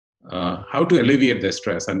how to alleviate the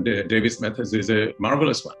stress. And David's methods is a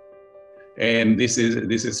marvelous one. And this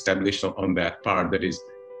is established on that part that is,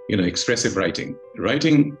 expressive writing.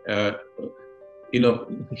 Writing,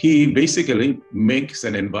 he basically makes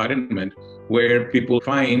an environment where people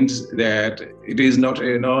find that it is not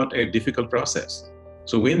a difficult process.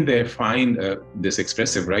 So when they find this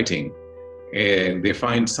expressive writing, they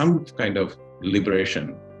find some kind of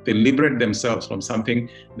liberation. They liberate themselves from something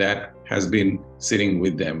that has been sitting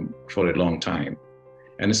with them for a long time.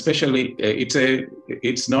 And especially,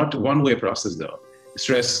 it's not a one-way process though.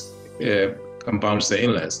 Stress compounds the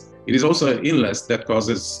illness. It is also an illness that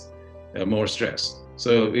causes more stress.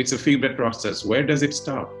 So it's a feedback process. Where does it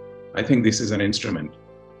stop? I think this is an instrument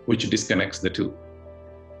which disconnects the two.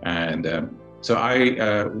 And so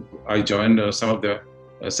I joined some of the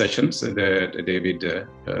sessions that David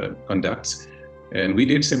conducts. And we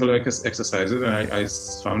did similar exercises, and I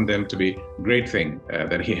found them to be a great thing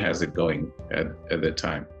that he has it going at the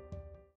time.